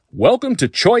Welcome to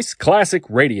Choice Classic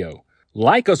Radio.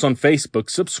 Like us on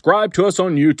Facebook, subscribe to us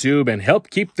on YouTube, and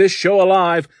help keep this show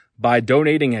alive by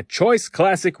donating at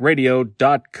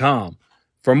choiceclassicradio.com.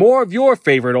 For more of your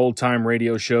favorite old-time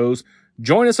radio shows,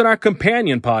 join us on our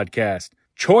companion podcast,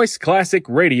 Choice Classic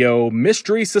Radio,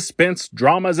 Mystery, Suspense,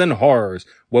 Dramas, and Horrors,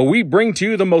 where we bring to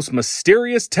you the most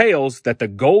mysterious tales that the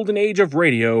golden age of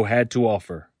radio had to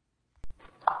offer.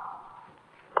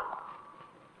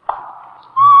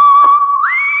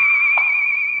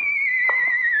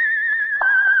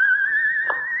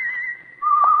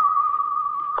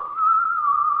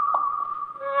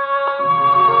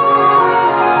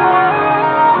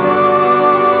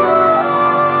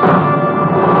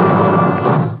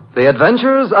 The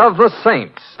Adventures of the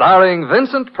Saint, starring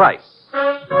Vincent Price.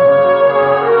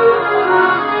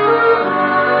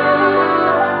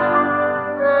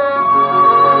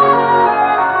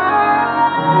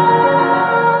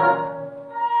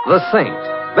 The Saint,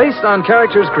 based on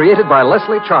characters created by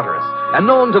Leslie Charteris and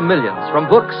known to millions from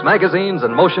books, magazines,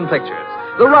 and motion pictures.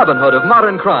 The Robin Hood of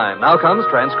modern crime now comes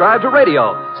transcribed to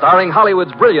radio, starring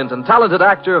Hollywood's brilliant and talented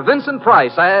actor Vincent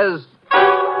Price as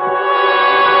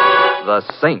The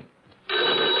Saint.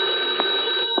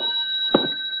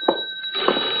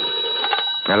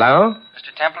 Hello?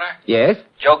 Mr. Templar? Yes?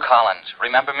 Joe Collins.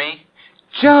 Remember me?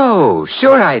 Joe,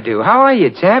 sure I do. How are you,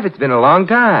 chap? It's been a long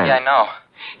time. Yeah, I know.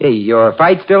 Hey, your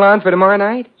fight still on for tomorrow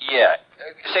night? Yeah.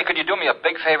 Say, could you do me a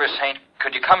big favor, Saint?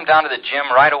 Could you come down to the gym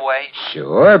right away?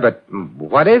 Sure, but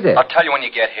what is it? I'll tell you when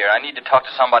you get here. I need to talk to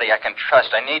somebody I can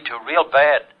trust. I need to real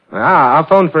bad. Well, I'll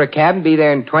phone for a cab and be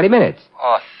there in 20 minutes.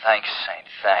 Oh, thanks, Saint.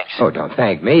 Thanks. Oh, don't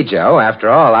thank me, Joe. After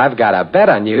all, I've got a bet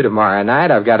on you tomorrow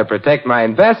night. I've got to protect my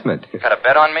investment. Got a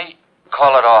bet on me?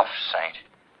 Call it off, Saint.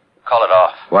 Call it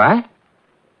off. What?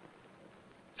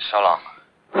 So long.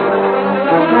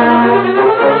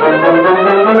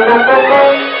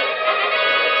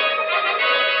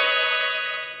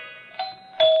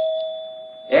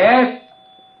 Yes?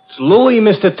 It's Louis,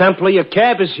 Mr. Templar. Your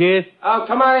cab is here. Oh,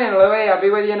 come on in, Louis. I'll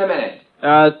be with you in a minute.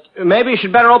 Maybe you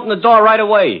should better open the door right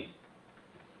away.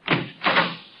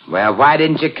 Well, why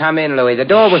didn't you come in, Louis? The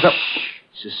door was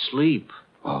He's asleep.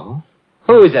 Oh?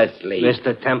 Who's asleep?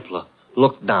 Mr. Templar,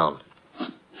 look down.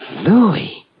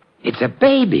 Louis, it's a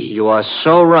baby. You are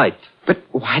so right. But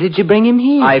why did you bring him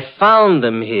here? I found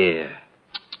him here.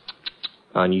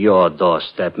 On your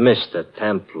doorstep, Mr.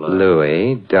 Templar.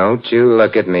 Louis, don't you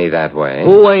look at me that way.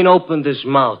 Who ain't opened his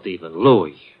mouth even?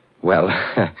 Louis. Well,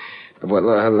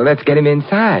 let's get him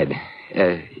inside.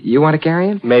 You want to carry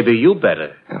him? Maybe you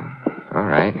better. Oh, all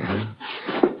right.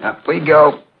 Up we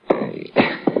go.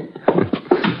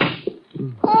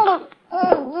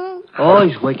 Oh,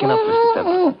 he's waking up, Mr.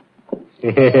 Templar.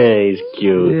 He's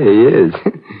cute. Yeah, he is.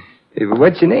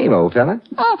 What's your name, old fella?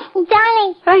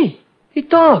 Donnie. Hey, he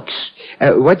talks.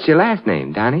 What's your last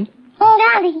name, Donnie?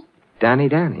 Donnie. Donnie,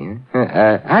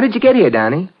 huh? How did you get here,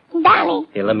 Donnie? Donnie.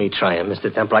 Here, let me try him,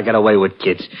 Mr. Templar. I got away with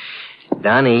kids.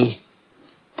 Donnie,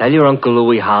 tell your Uncle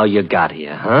Louis how you got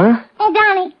here, huh?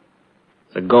 Donnie.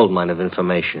 It's a goldmine of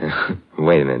information.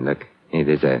 Wait a minute, look. Hey,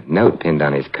 there's a note pinned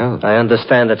on his coat. I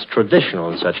understand that's traditional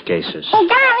in such cases.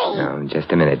 Donnie. No,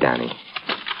 just a minute, Donnie.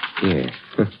 Here.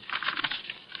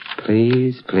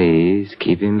 Please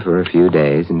keep him for a few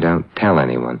days and don't tell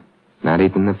anyone. Not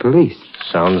even the police.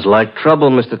 Sounds like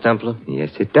trouble, Mr. Templar.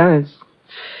 Yes, it does.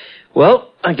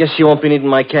 Well, I guess you won't be needing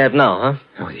my cab now, huh?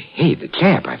 Oh, hey, the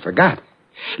cab, I forgot.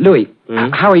 Louis,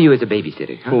 how are you as a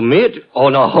babysitter? Huh? Who, me? Oh,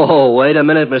 no, wait a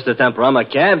minute, Mr. Templar. I'm a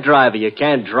cab driver. You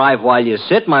can't drive while you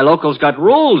sit. My locals got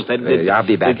rules. I'll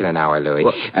be back in an hour, Louis.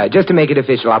 Just to make it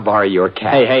official, I'll borrow your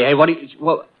cab. Hey, what do you...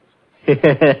 Well,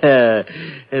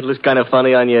 it looks kind of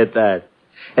funny on you at that.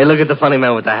 Hey, look at the funny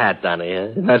man with the hat, Donnie. Huh?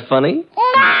 Isn't that funny?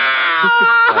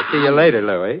 I'll see you later,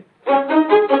 Louis.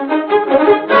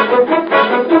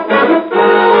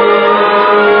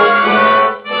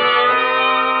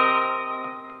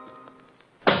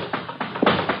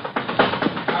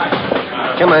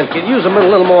 Come on, kid. Use a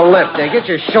little more left there. Get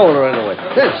your shoulder into it.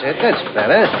 That's it. That's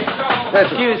better.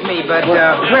 Excuse me, but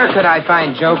where could I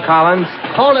find Joe Collins?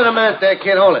 Hold it a minute there,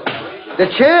 kid. Hold it. The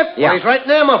champ? Yeah. Well, he's right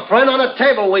there, my friend, on the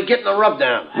table. We're getting a rub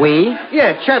down. We?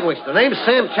 Yeah, Chadwick's the name.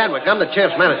 Sam Chadwick. I'm the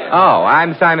champ's manager. Oh,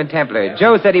 I'm Simon Templar.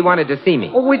 Joe said he wanted to see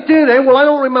me. Oh, we did, eh? Well, I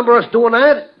don't remember us doing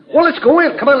that. Well, let's go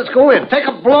in. Come on, let's go in. Take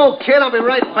a blow, kid. I'll be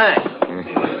right back.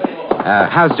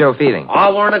 How's Joe feeling?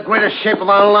 Oh, we're in the greatest shape of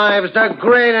our lives. The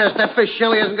greatest. That fish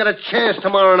Shelley hasn't got a chance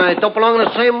tomorrow night. Don't belong in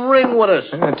the same ring with us.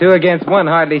 2 against 1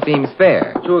 hardly seems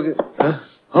fair.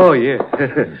 Oh, yeah.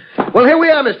 Well, here we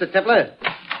are, Mr. Templar.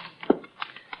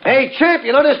 Hey, champ,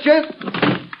 you know this gent?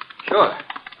 Sure.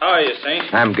 How are you,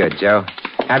 Saint? I'm good, Joe.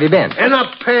 Have you been? In the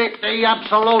pink, the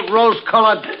absolute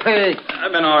rose-colored pink.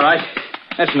 I've been all right.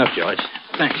 That's enough, George.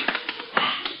 Thanks.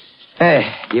 Hey,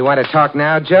 you want to talk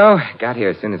now, Joe? Got here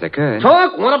as soon as I could.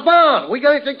 Talk? What about? We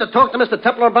got anything to talk to Mr.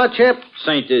 Templar about, champ?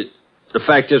 Saint, the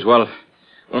fact is, well,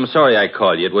 I'm sorry I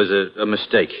called you. It was a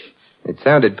mistake. It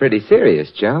sounded pretty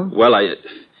serious, Joe. Well,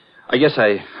 I guess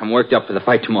I'm worked up for the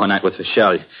fight tomorrow night with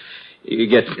Fischel. You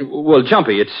get, well,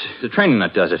 jumpy. It's the training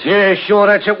that does it. Yeah, sure,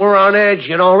 that's it. We're on edge,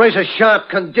 you know. Razor sharp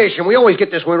condition. We always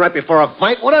get this way right before a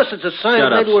fight. With us, it's a sign.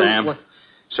 Shut up, maybe Sam.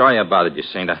 Sorry I bothered you,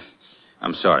 Saint.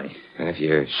 I'm sorry. If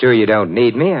you're sure you don't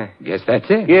need me, I guess that's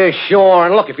it. Yeah, sure.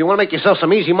 And look, if you want to make yourself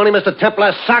some easy money, Mr.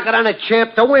 Templar, sock it on the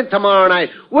champ to win tomorrow night.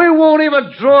 We won't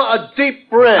even draw a deep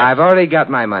breath. I've already got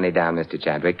my money down, Mr.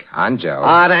 Chadwick, on Joe.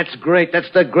 Ah, that's great. That's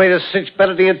the greatest cinch bet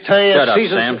of the entire Shut up,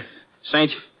 season. Sam.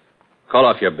 Saint, call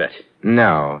off your bet.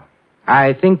 No.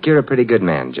 I think you're a pretty good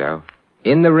man, Joe.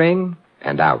 In the ring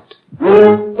and out.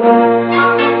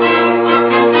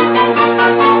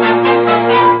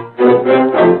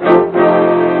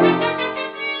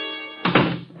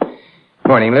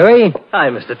 Morning, Louis. Hi,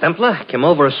 Mr. Templar. Came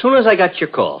over as soon as I got your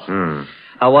call.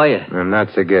 How are you? I'm not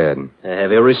so good. A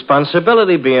heavy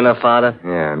responsibility being a father.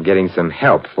 Yeah, I'm getting some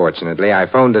help, fortunately. I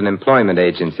phoned an employment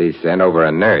agency, sent over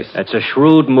a nurse. That's a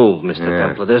shrewd move, Mr.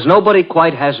 Templar. There's nobody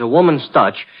quite has a woman's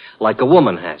touch like a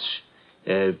woman has.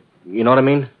 You know what I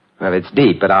mean? Well, it's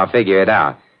deep, but I'll figure it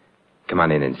out. Come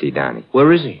on in and see Donnie.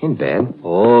 Where is he? In bed.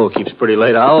 Oh, keeps pretty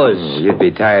late hours. You'd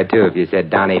be tired, too, if you said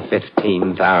Donnie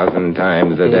 15,000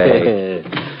 times a day.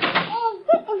 Donnie.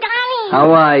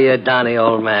 How are you, Donnie,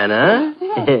 old man, huh?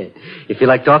 You feel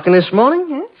like talking this morning?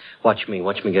 Huh? Watch me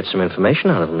get some information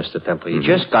out of him, Mr. Templar. You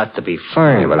just got to be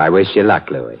firm. Yeah, well, I wish you luck,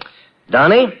 Louis.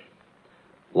 Donnie,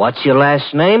 what's your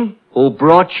last name? Who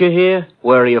brought you here?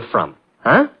 Where are you from?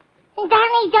 Huh?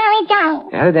 Donnie.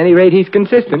 Well, at any rate, he's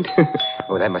consistent.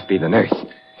 Oh, that must be the nurse.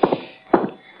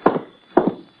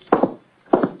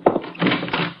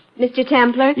 Mr.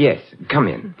 Templar? Yes, come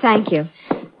in. Thank you.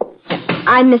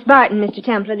 I'm Miss Barton, Mr.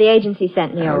 Templar. The agency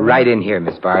sent me over. Right in here,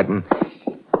 Miss Barton.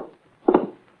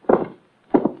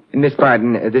 Miss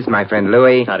Barton, this is my friend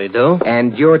Louis. How do you do?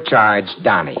 And your charge,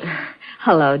 Donnie.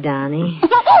 Hello, Donnie.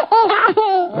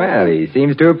 Well, he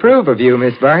seems to approve of you,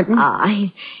 Miss Barton.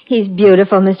 He's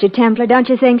beautiful, Mr. Templar. Don't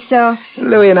you think so?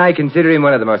 Louis and I consider him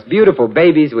one of the most beautiful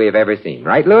babies we have ever seen.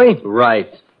 Right, Louis? Right.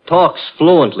 Talks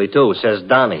fluently, too, says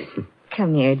Donnie.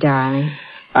 Come here, darling.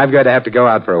 I've got to have to go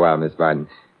out for a while, Miss Barton.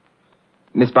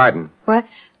 Miss Barton. What?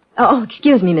 Oh,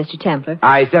 excuse me, Mr. Templar.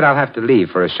 I said I'll have to leave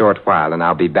for a short while, and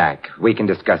I'll be back. We can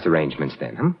discuss arrangements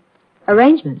then, huh?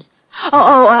 Arrangements?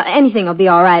 Anything will be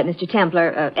all right, Mr.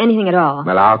 Templar. Anything at all.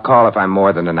 Well, I'll call if I'm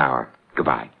more than an hour.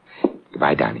 Goodbye.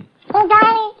 Goodbye, Donnie. Oh,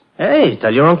 Donnie. Hey,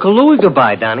 tell your Uncle Louis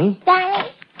goodbye, Donnie.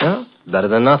 Donnie. Well, better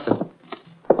than nothing.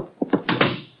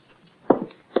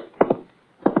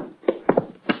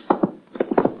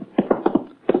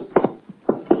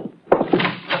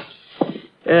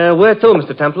 Where to,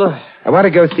 Mr. Templar? I want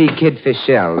to go see Kid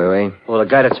Fischel, Louis. Well, the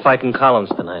guy that's fighting Collins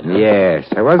tonight. Huh? Yes.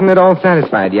 I wasn't at all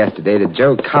satisfied yesterday that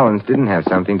Joe Collins didn't have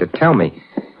something to tell me.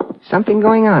 Something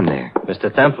going on there.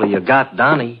 Mr. Templar, you got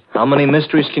Donnie. How many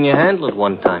mysteries can you handle at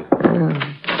one time?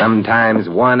 Sometimes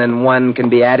 1 and 1 can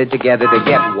be added together to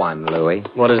get 1, Louis.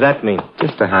 What does that mean?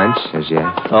 Just a hunch, as yet.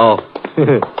 Oh.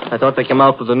 I thought they came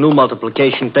out with a new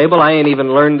multiplication table. I ain't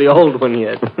even learned the old one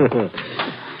yet.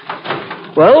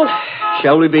 Well,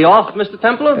 shall we be off, Mr.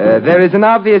 Templar? There is an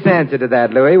obvious answer to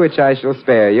that, Louis, which I shall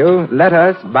spare you. Let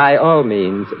us, by all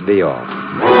means, be off.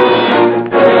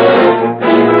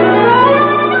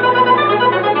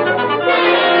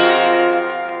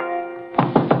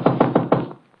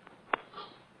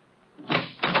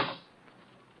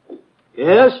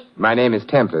 Yes? My name is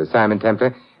Templar, Simon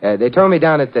Templar. They told me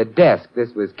down at the desk this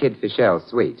was Kid Fischel's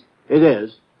suite. It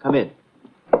is. Come in.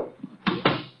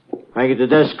 Frank at the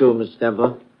desk school, Mr.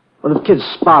 Templar. One of Kid's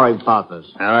sparring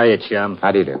partners. How are you, chum?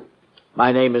 How do you do?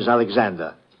 My name is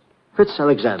Alexander. Fritz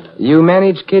Alexander. You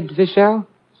manage Kid Fischel?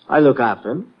 I look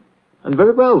after him. And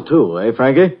very well, too, eh,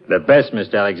 Frankie? The best,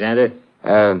 Mr. Alexander.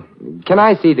 Can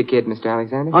I see the kid, Mr.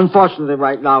 Alexander? Unfortunately,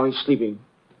 right now, he's sleeping.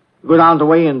 Go down to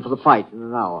weigh in for the fight in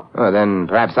an hour. Oh, then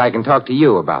perhaps I can talk to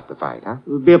you about the fight, huh? It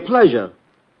would be a pleasure.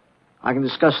 I can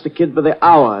discuss the kid by the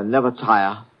hour and never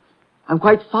tire. I'm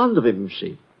quite fond of him, you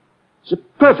see. He's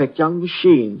a perfect young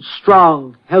machine.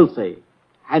 Strong, healthy,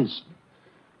 handsome.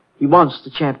 He wants the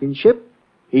championship.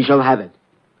 He shall have it.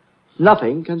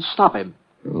 Nothing can stop him.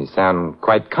 You sound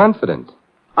quite confident.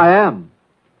 I am.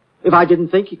 If I didn't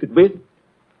think he could win,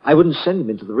 I wouldn't send him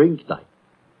into the ring tonight.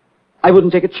 I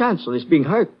wouldn't take a chance on his being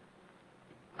hurt.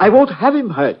 I won't have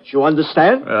him hurt, you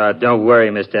understand? Don't worry,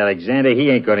 Mr. Alexander. He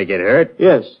ain't going to get hurt.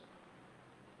 Yes.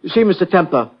 You see, Mr.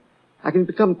 Templar, I can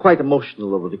become quite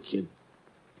emotional over the kid.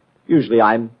 Usually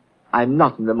I'm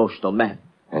not an emotional man.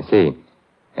 I see.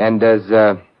 And does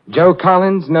Joe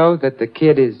Collins know that the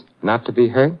kid is not to be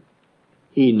hurt?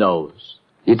 He knows.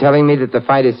 You telling me that the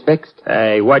fight is fixed?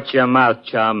 Hey, watch your mouth,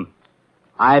 chum.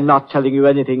 I'm not telling you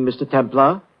anything, Mr.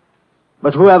 Templar.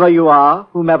 But whoever you are,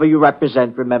 whomever you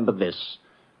represent, remember this.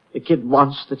 The kid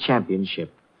wants the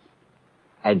championship.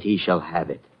 And he shall have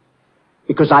it.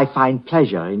 Because I find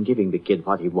pleasure in giving the kid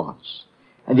what he wants.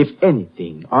 And if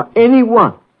anything or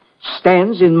anyone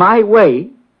stands in my way...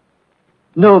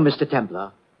 No, Mr.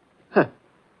 Templar.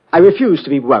 I refuse to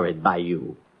be worried by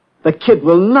you. The kid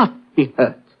will not be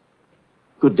hurt.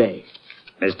 Good day.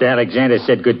 Mr. Alexander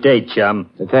said good day, chum.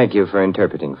 Thank you for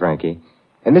interpreting, Frankie.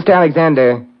 And Mr.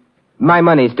 Alexander, my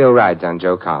money still rides on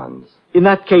Joe Collins. In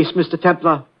that case, Mr.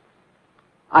 Templar,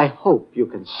 I hope you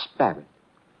can spare it.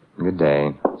 Good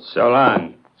day. So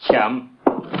long, chum.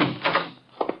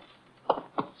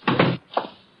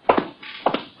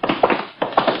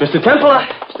 Mr. Templar!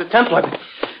 Mr. Templar,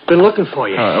 I've been looking for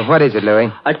you. What is it,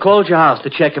 Louis? I called your house to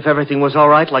check if everything was all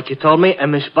right, like you told me,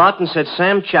 and Miss Barton said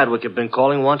Sam Chadwick had been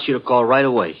calling, wants you to call right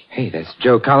away. Hey, that's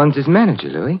Joe Collins' manager,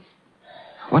 Louis.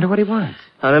 Wonder what he wants.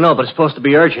 I don't know, but it's supposed to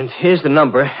be urgent. Here's the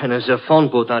number, and there's a phone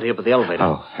booth out here by the elevator.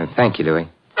 Oh, thank you, Louis.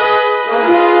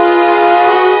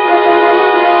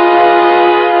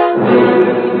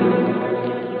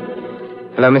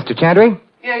 Hello, Mr. Chadwick?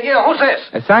 Yeah, who's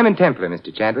this? Simon Templar,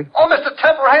 Mr. Chadwick. Oh, Mr.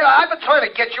 Templar, hey, I've been trying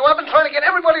to get you. I've been trying to get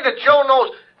everybody that Joe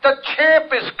knows. The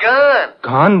champ is gone.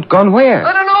 Gone? Gone where?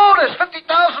 I don't know. There's $50,000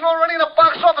 already in the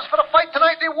box office for the fight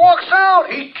tonight, and he walks out.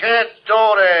 He can't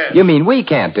do this. You mean we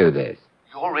can't do this?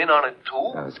 You're in on it,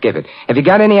 too? Oh, skip it. Have you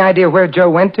got any idea where Joe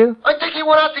went to? I think he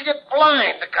went out to get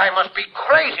blind. The guy must be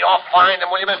crazy. I'll find him,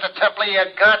 will you, Mr. Templar? You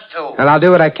got to. Well, I'll do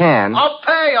what I can. I'll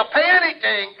pay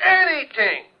anything.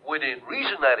 Within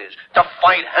reason, that is. The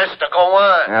fight has to go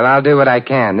on. Well, I'll do what I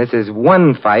can. This is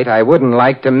one fight I wouldn't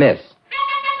like to miss.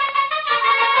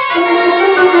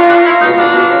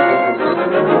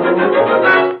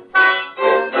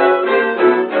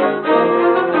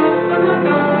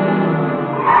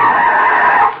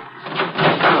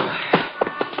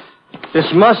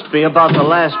 This must be about the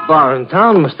last bar in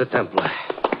town, Mr. Templar.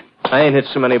 I ain't hit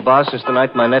so many bars since the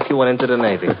night my nephew went into the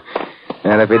Navy.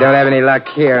 And if we don't have any luck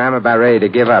here, I'm about ready to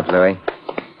give up, Louis.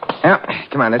 Well,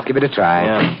 come on, let's give it a try.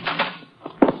 Yeah.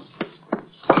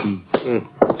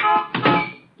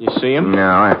 You see him?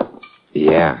 No,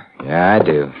 Yeah, I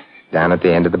do. Down at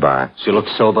the end of the bar. Does he look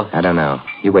sober? I don't know.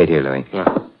 You wait here, Louis.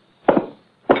 Yeah.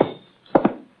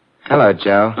 Hello,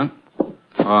 Joe. Huh?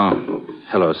 Oh,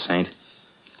 hello, Saint.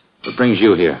 What brings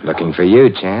you here? Looking for you,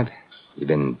 champ. You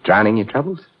been drowning your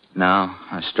troubles? No,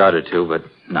 I started to, but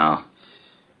no.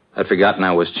 I'd forgotten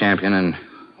I was champion, and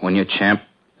when you're champ,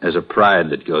 there's a pride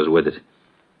that goes with it.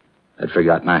 I'd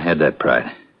forgotten I had that pride.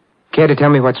 Care to tell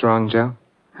me what's wrong, Joe?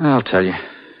 I'll tell you.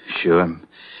 Sure.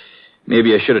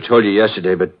 Maybe I should have told you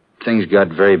yesterday, but things got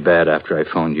very bad after I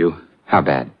phoned you. How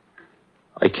bad?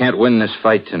 I can't win this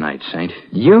fight tonight, Saint.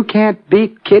 You can't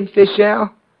beat Kid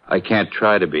Fischel? I can't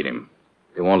try to beat him.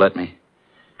 They won't let me.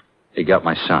 They got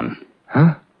my son.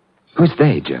 Huh? Who's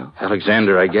they, Joe?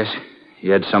 Alexander, I guess. He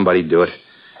had somebody do it.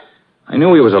 I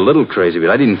knew he was a little crazy, but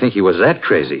I didn't think he was that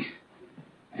crazy.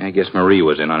 I guess Marie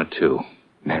was in on it, too.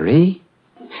 Marie?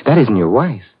 That isn't your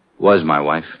wife. Was my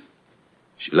wife.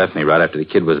 She left me right after the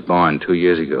kid was born 2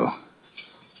 years ago.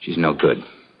 She's no good.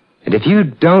 And if you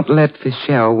don't let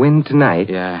Fischel win tonight...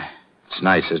 Yeah, it's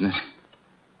nice, isn't it?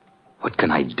 What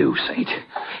can I do, Saint?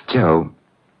 Joe,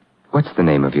 what's the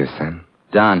name of your son?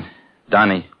 Donnie.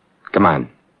 Come on.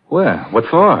 Where? What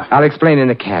for? I'll explain in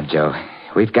the cab, Joe.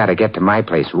 We've got to get to my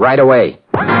place right away.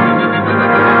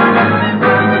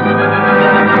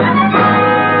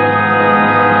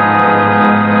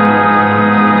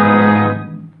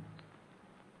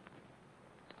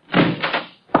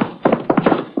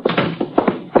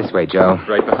 This way, Joe.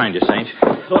 Right behind you, Saint.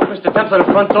 Look, Mr. Templar,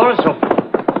 the front door is open.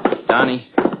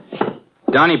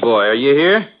 Donnie boy, are you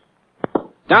here?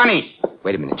 Donnie!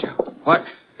 Wait a minute, Joe. What?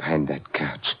 Behind that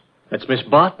couch. That's Miss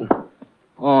Barton.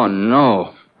 Oh,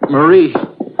 no. Marie.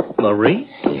 Marie?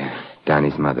 Yeah,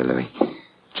 Donnie's mother, Louis.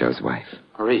 Joe's wife.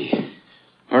 Marie.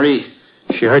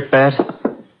 She hurt bad?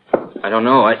 I don't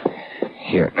know.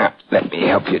 Here, now, let me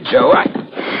help you, Joe.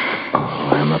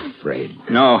 I'm afraid.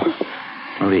 No.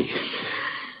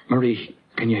 Marie,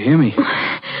 can you hear me?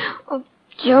 Oh,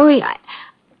 Joey, I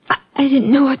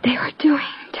didn't know what they were doing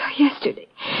until yesterday.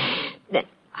 Then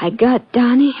I got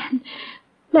Donnie and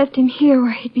left him here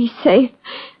where he'd be safe.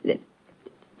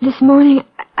 This morning,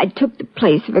 I took the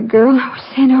place of a girl who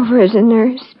was sent over as a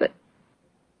nurse, but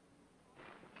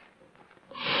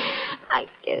I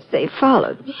guess they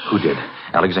followed me. Who did?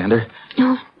 Alexander?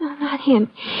 No, not him.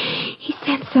 He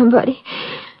sent somebody.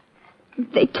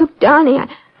 They took Donnie.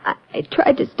 I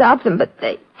tried to stop them, but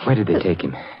they... Where did they take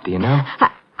him? Do you know?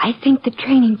 I think the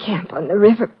training camp on the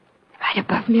river, right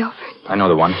above Milford. I know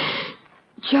the one.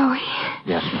 Joey.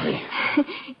 Yes, Marie.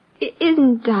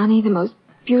 Isn't Donnie the most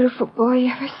beautiful boy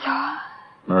you ever saw?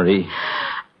 Marie.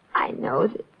 I know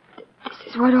that this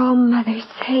is what all mothers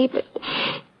say, but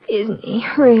isn't he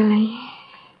really?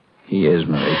 He is,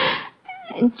 Marie.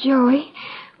 And Joey,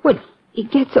 when he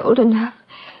gets old enough,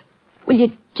 will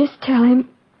you just tell him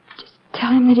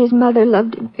that his mother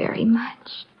loved him very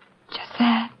much? Just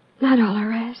that, not all the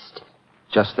rest.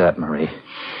 Just that, Marie.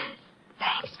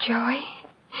 Thanks, Joey.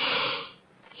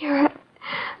 You're a...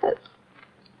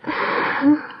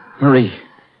 Marie.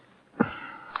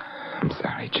 I'm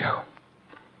sorry, Joe.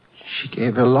 She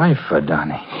gave her life for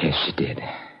Donnie. Yes, she did.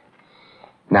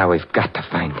 Now we've got to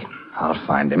find him. I'll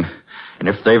find him. And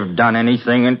if they've done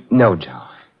anything... No, Joe.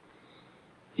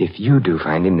 If you do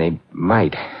find him, they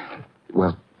might.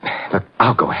 Well, look,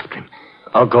 I'll go after him.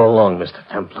 I'll go along, Mr.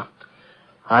 Templar.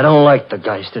 I don't like the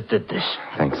guys that did this.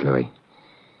 Thanks, Louis.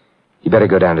 You better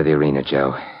go down to the arena,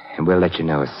 Joe, and we'll let you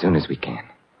know as soon as we can.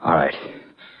 All right.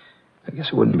 I guess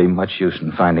it wouldn't be much use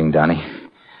in finding Donnie.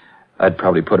 I'd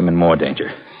probably put him in more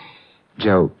danger.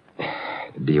 Joe,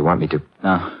 do you want me to...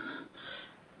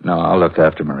 No, I'll look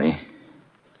after Marie.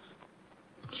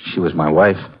 She was my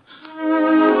wife.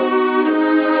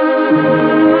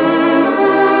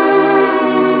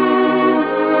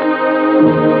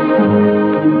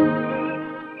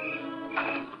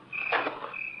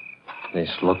 This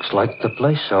looks like the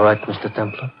place. All right, Mr.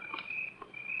 Templar.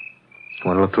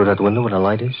 Want to look through that window where the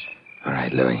light is? All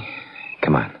right, Louis.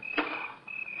 Come on.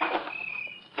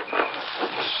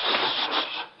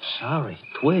 Sorry,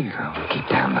 twig. Oh, keep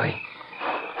down, Louis.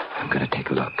 I'm going to take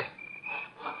a look.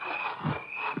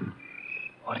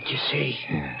 What did you see?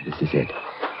 Yeah, this is it.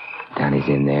 Donnie's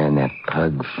in there, and that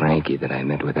pug, Frankie, that I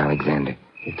met with Alexander.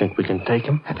 You think we can take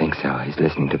him? I think so. He's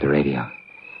listening to the radio.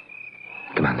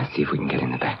 Come on, let's see if we can get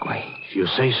in the back way. If you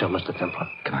say so, Mr. Templar.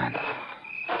 Come on.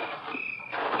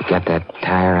 You got that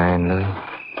tire iron, Louis?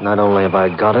 Not only have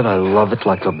I got it, I love it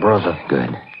like a brother.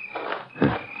 Good.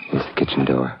 Here's the kitchen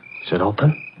door. Is it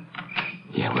open?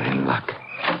 Yeah, we're in luck.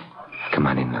 Come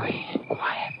on in, Louis.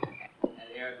 Quiet. And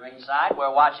here at ringside,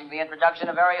 we're watching the introduction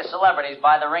of various celebrities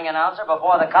by the ring announcer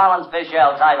before the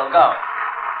Collins-Fischel title go.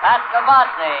 Pat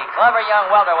Novotny, clever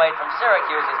young welterweight from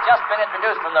Syracuse, has just been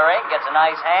introduced from the ring, gets a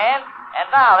nice hand,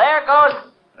 and now there goes...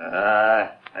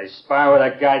 I spar with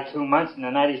a guy 2 months, and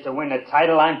the night he's to win the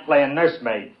title, I'm playing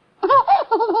nursemaid.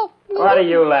 What are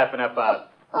you laughing about?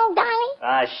 Oh,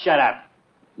 Donnie. Shut up.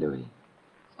 Louis,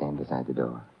 stand beside the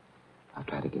door. I'll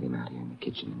try to get him out here in the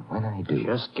kitchen, and when I do...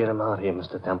 Just get him out here,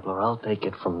 Mr. Templar. I'll take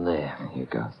it from there. Here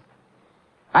goes.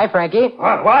 Hi, Frankie.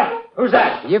 What? Who's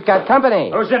that? You've got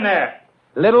company. Who's in there?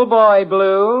 Little boy,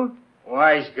 Blue.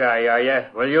 Wise guy, are you?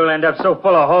 Well, you'll end up so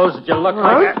full of holes that you look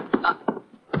like a...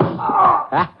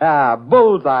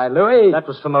 Bullseye, Louis. That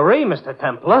was for Marie, Mr.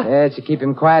 Templar. Yeah, it should keep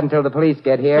him quiet until the police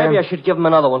get here. Maybe I should give him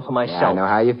another one for myself. Yeah, I know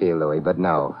how you feel, Louis, but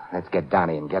no. Let's get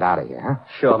Donnie and get out of here, huh?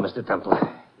 Sure, Mr. Templar.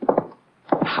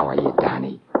 How are you,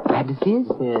 Donnie? Glad to see you?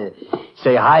 Yeah.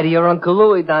 Say hi to your Uncle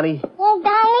Louis, Donnie. Oh,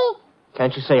 Donnie.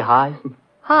 Can't you say hi?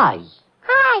 Hi.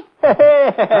 Hi.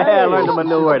 I learned him a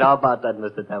new word. How about that,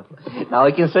 Mr. Templar? Now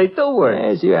he can say 2 words.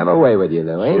 Yes, you have a way with you,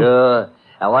 Louis. Sure.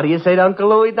 Now, what do you say to Uncle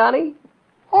Louis, Donnie?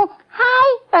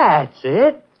 Hi. That's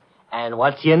it. And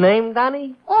what's your name,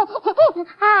 Donnie?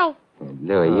 Hi.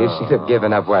 Louis, you should have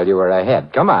given up while you were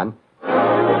ahead. Come on.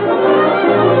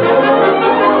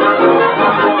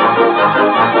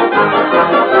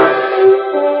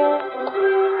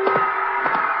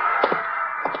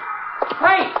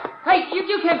 Hey,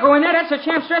 you can't go in there. That's the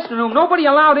champ's dressing room. Nobody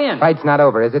allowed in. Fight's not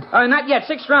over, is it? Not yet.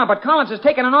 6th round, but Collins has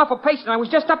taken an awful pace, and I was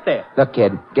just up there. Look,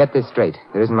 kid, get this straight.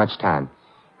 There isn't much time.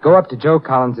 Go up to Joe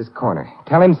Collins' corner.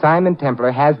 Tell him Simon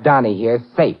Templar has Donnie here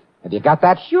safe. Have you got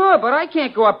that? Sure, but I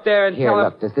can't go up there and Here, tell him...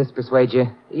 look, does this persuade you?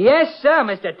 Yes, sir,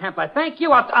 Mr. Templar. Thank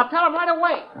you. I'll tell him right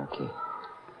away. Okay.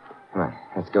 Come on,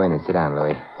 let's go in and sit down,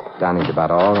 Louis. Donnie's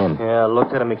about all in. Yeah,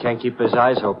 look at him. He can't keep his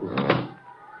eyes open.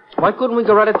 Why couldn't we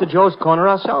go right up to Joe's corner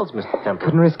ourselves, Mr. Templar?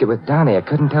 Couldn't risk it with Donnie. I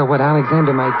couldn't tell what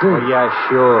Alexander might do. Oh, yeah,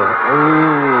 sure.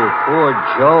 Oh, poor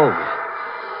Joe.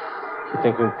 You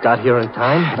think we got here in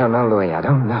time? I don't know, Louis. I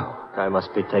don't know. Guy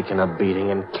must be taking a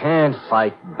beating and can't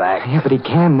fight back. Yeah, but he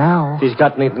can now. If he's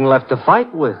got anything left to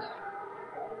fight with.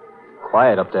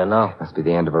 Quiet up there now. Must be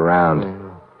the end of a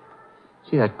round.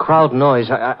 Gee, that crowd noise,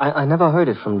 I never heard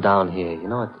it from down here. You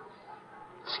know, it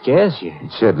scares you.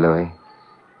 It should, Louis.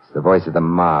 It's the voice of the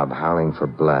mob howling for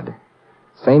blood.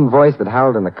 Same voice that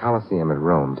howled in the Colosseum at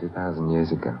Rome 2,000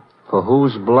 years ago. For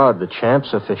whose blood, the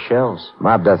champs or Fichel's?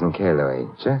 Mob doesn't care, Louis.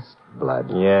 Just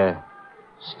blood. Yeah.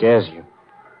 Scares you.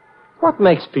 What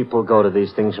makes people go to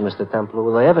these things, Mr. Templar?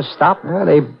 Will they ever stop? Well,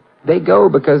 they go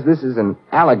because this is an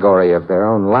allegory of their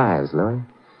own lives, Louis.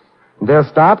 They'll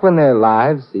stop when their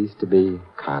lives cease to be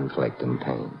conflict and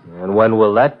pain. And when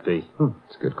will that be?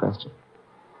 It's a good question.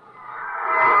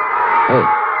 Hey,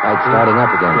 light's starting up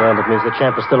again. Yeah, that means the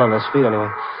champ is still on his feet anyway.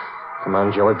 Come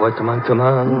on, Joey boy, come on.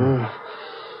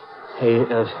 Hey,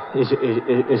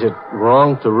 is it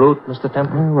wrong to root, Mr.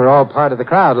 Templar? We're all part of the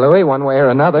crowd, Louis, one way or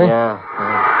another. Yeah.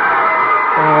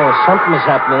 Oh, something is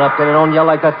happening up there. They don't yell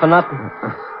like that for nothing.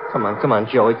 Come on,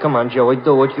 Joey.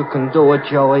 Do it. You can do it,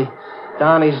 Joey.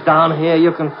 Donnie's down here.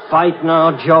 You can fight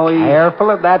now, Joey. Careful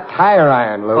of that tire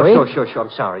iron, Louis. Oh, sure.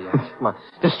 I'm sorry. Yeah. Come on.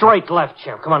 The straight left,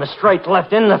 champ. Come on, the straight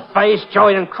left in the face,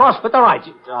 Joey, and cross with the right.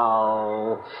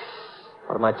 Oh.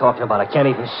 What am I talking about? I can't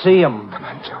even see him. Come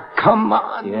on, Joe. Come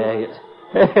on. Yeah.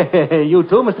 You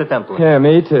too, Mr. Templar? Yeah,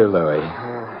 me too, Louis.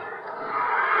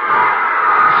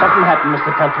 Something happened,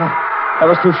 Mr. Templar. That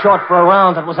was too short for a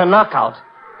round. That was a knockout.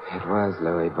 It was,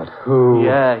 Louis, but who?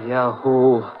 Yeah,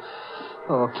 who?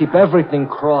 Oh, keep everything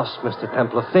crossed, Mr.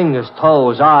 Templar. Fingers,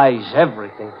 toes, eyes,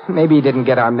 everything. Maybe you didn't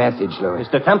get our message, Louis.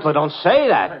 Mr. Templar, don't say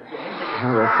that.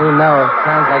 We'll soon know. It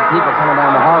sounds like people coming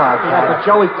down the hall outside. Yeah, but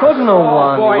Joey couldn't have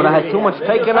won. He would have had too much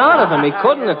taken out of him. He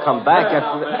couldn't have come back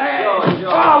after that.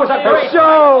 Oh, was that great?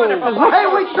 Show! Hey,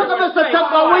 we took him, Mr.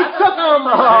 Templar. We took him.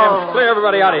 Clear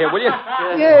everybody out of here, will you?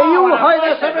 Yeah, you heard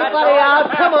us, everybody out.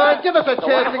 Come on, give us a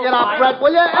chance to get our breath, will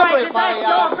you? Everybody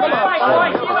out. Come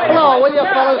on. Come on, will you,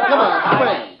 fellas? Come on.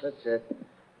 That's it.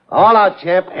 All out,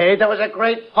 champ. Hey, that was a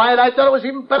great fight. I thought it was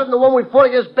even better than the one we fought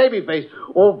against Babyface.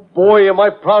 Oh, boy, am I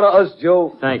proud of us,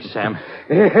 Joe. Thanks, Sam.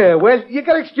 Yeah, well, you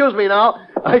gotta excuse me now.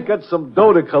 I got some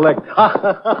dough to collect.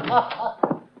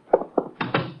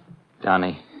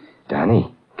 Donnie.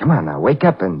 Donnie, come on now. Wake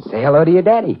up and say hello to your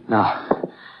daddy. No,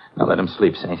 let him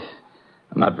sleep, Saint.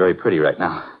 I'm not very pretty right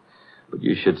now. But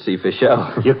you should see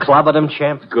Fischel. You clobbered him,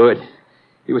 champ? Good.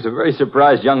 He was a very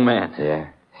surprised young man. Yeah.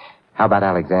 How about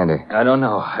Alexander? I don't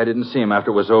know. I didn't see him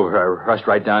after it was over. I rushed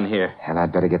right down here. Hell,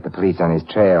 I'd better get the police on his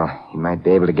trail. He might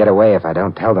be able to get away if I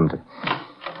don't tell them to.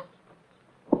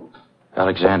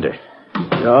 Alexander.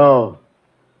 Joe,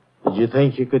 did you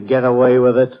think you could get away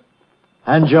with it?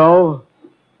 And Joe,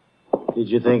 did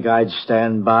you think I'd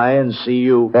stand by and see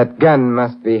you? That gun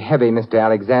must be heavy, Mr.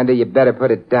 Alexander. You better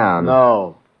put it down.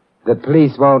 No. The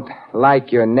police won't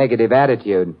like your negative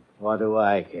attitude. What do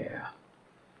I care?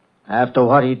 After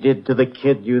what he did to the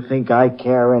kid, you think I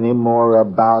care any more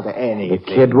about anything? The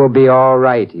kid will be all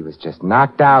right. He was just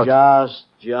knocked out.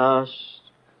 Just.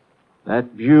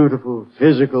 That beautiful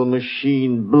physical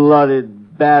machine,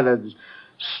 blooded, battered,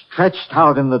 stretched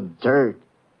out in the dirt.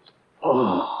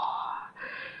 Oh.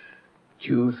 Do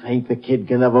you think the kid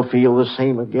can ever feel the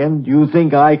same again? Do you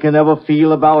think I can ever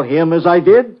feel about him as I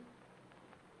did?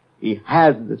 He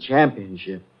had the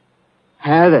championship.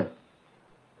 Had it.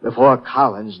 Before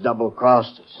Collins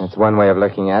double-crossed us. That's one way of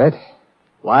looking at it.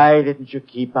 Why didn't you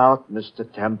keep out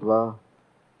Mr. Templar?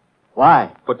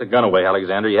 Why? Put the gun away,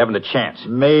 Alexander. You haven't a chance.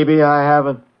 Maybe I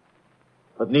haven't.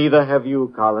 But neither have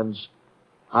you, Collins.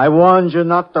 I warned you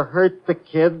not to hurt the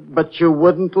kid, but you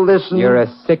wouldn't listen. You're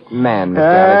a sick man, Mr.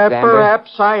 Alexander.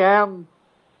 Perhaps I am.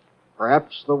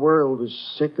 Perhaps the world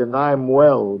is sick and I'm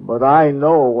well, but I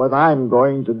know what I'm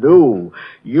going to do.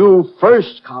 You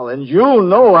first, Collins. You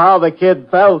know how the kid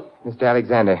felt. Mr.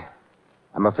 Alexander,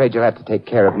 I'm afraid you'll have to take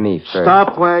care of me first.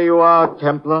 Stop where you are,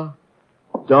 Templar.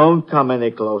 Don't come any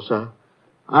closer.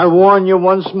 I'll warn you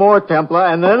once more, Templar,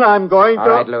 and then I'm going to... All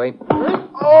right, Louis.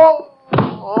 Oh.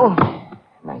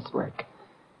 Nice work.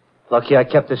 Lucky I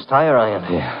kept this tire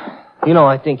iron. Yeah. You know,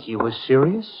 I think he was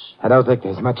serious. I don't think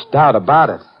there's much doubt about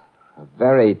it. A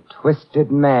very twisted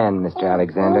man, Mr.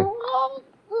 Alexander.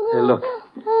 Hey, look.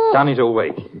 Donnie's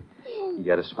awake. You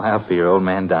got a smile for your old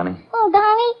man, Donnie. Oh,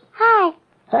 Donnie, hi.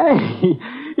 Hey,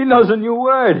 he knows a new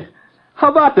word.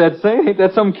 How about that, Saint? Ain't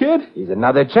that some kid? He's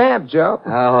another champ, Joe.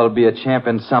 Oh, he'll be a champ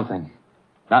in something.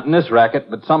 Not in this racket,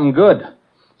 but something good.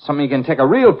 Something he can take a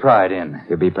real pride in.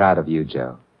 He'll be proud of you,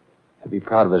 Joe. He'll be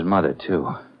proud of his mother, too.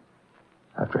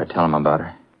 After I tell him about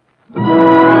her.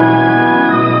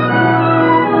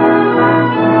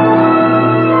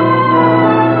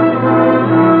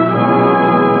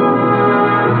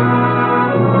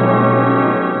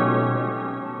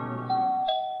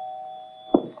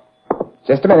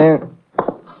 Just a minute.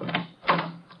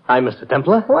 Hi, Mr.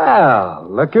 Templar. Well,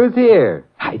 look who's here.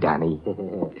 Hi, Donnie.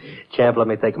 Champ, let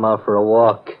me take him out for a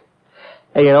walk.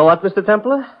 Hey, you know what, Mr.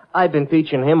 Templar? I've been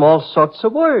teaching him all sorts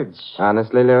of words.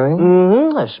 Honestly, Louis?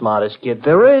 Mm-hmm. The smartest kid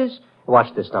there is.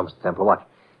 Watch this now, Mr. Templar. Watch.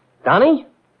 Donnie,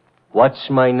 what's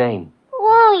my name?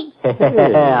 Wally.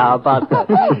 How about that?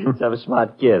 Some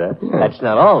smart kid, huh? That's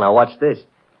not all. Now watch this.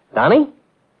 Donnie,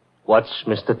 what's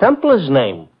Mr. Templar's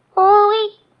name? Wally.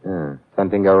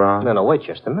 Something go wrong? No, wait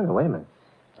just a minute. Wait a minute.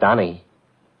 Donnie,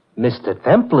 Mr.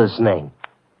 Templar's name.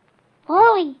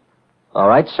 Wally. All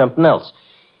right, something else.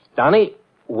 Donnie,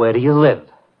 where do you live?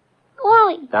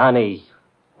 Wally. Donnie,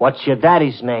 what's your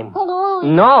daddy's name? Wally.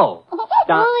 No.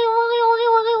 Wally.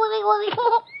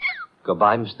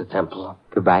 Goodbye, Mr. Templar.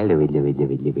 Goodbye, Louis.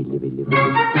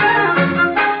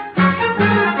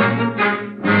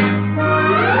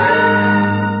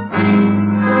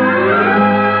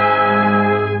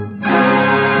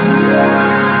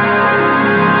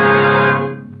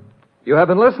 You have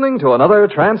been listening to another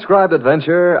transcribed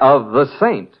adventure of The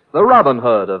Saint, the Robin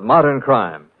Hood of modern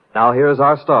crime. Now here's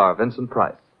our star, Vincent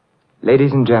Price.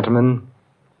 Ladies and gentlemen,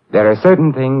 there are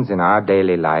certain things in our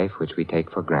daily life which we take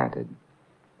for granted.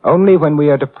 Only when we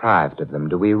are deprived of them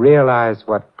do we realize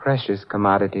what precious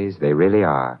commodities they really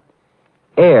are.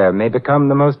 Air may become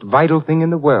the most vital thing in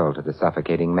the world to the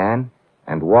suffocating man,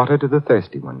 and water to the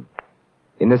thirsty one.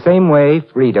 In the same way,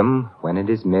 freedom, when it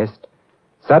is missed,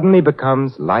 suddenly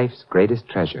becomes life's greatest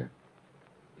treasure.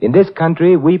 In this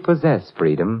country, we possess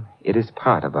freedom. It is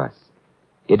part of us.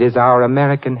 It is our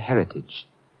American heritage.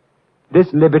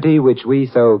 This liberty which we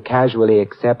so casually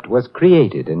accept was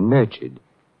created and nurtured.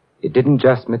 It didn't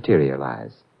just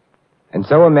materialize. And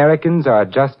so Americans are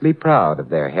justly proud of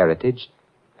their heritage,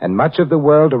 and much of the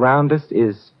world around us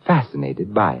is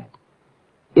fascinated by it.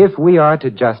 If we are to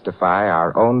justify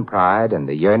our own pride and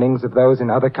the yearnings of those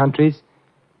in other countries,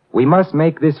 we must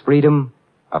make this freedom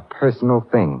a personal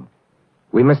thing.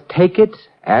 We must take it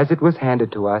as it was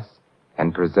handed to us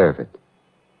and preserve it.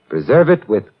 Preserve it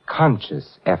with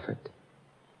conscious effort.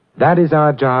 That is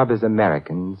our job as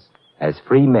Americans, as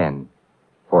free men.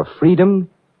 For freedom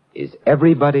is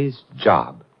everybody's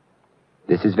job.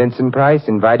 This is Vincent Price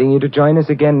inviting you to join us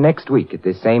again next week at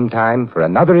this same time for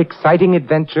another exciting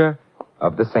adventure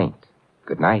of the Saint.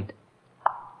 Good night.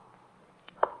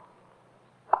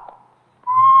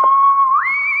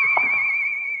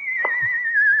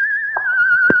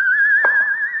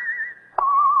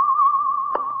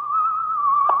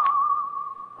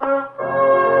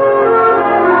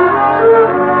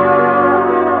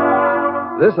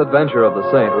 This adventure of the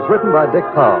Saint was written by Dick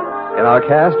Powell. In our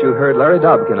cast, you heard Larry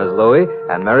Dobkin as Louis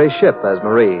and Mary Shipp as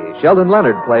Marie. Sheldon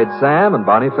Leonard played Sam and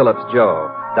Bonnie Phillips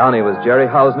Joe. Donnie was Jerry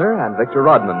Hausner and Victor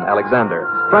Rodman Alexander.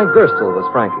 Frank Gerstle was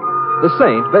Frankie. The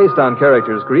Saint, based on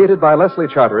characters created by Leslie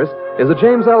Charteris, is a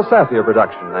James L. Safier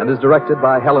production and is directed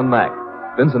by Helen Mack.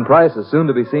 Vincent Price is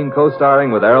soon to be seen co-starring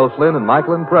with Errol Flynn and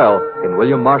Michael Prell in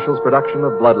William Marshall's production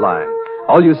of Bloodline.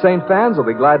 All you Saint fans will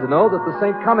be glad to know that the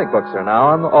Saint comic books are now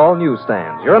on all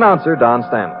newsstands. Your announcer, Don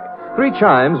Stanley. 3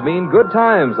 chimes mean good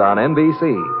times on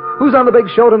NBC. Who's on the big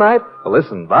show tonight? Well,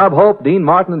 listen, Bob Hope, Dean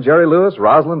Martin and Jerry Lewis,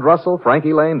 Rosalind Russell,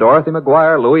 Frankie Lane, Dorothy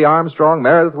McGuire, Louis Armstrong,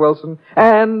 Meredith Wilson,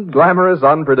 and glamorous,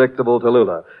 unpredictable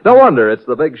Tallulah. No wonder it's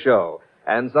the big show.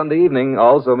 And Sunday evening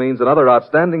also means another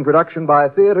outstanding production by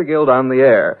Theater Guild on the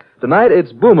Air. Tonight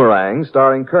it's Boomerang,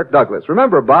 starring Kirk Douglas.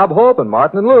 Remember, Bob Hope and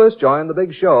Martin and Lewis join the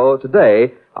big show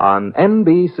today on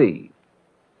NBC.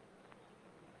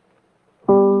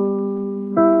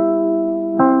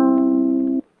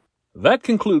 That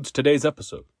concludes today's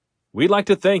episode. We'd like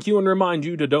to thank you and remind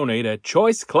you to donate at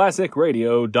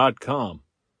choiceclassicradio.com.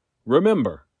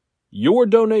 Remember, your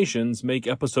donations make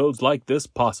episodes like this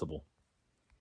possible.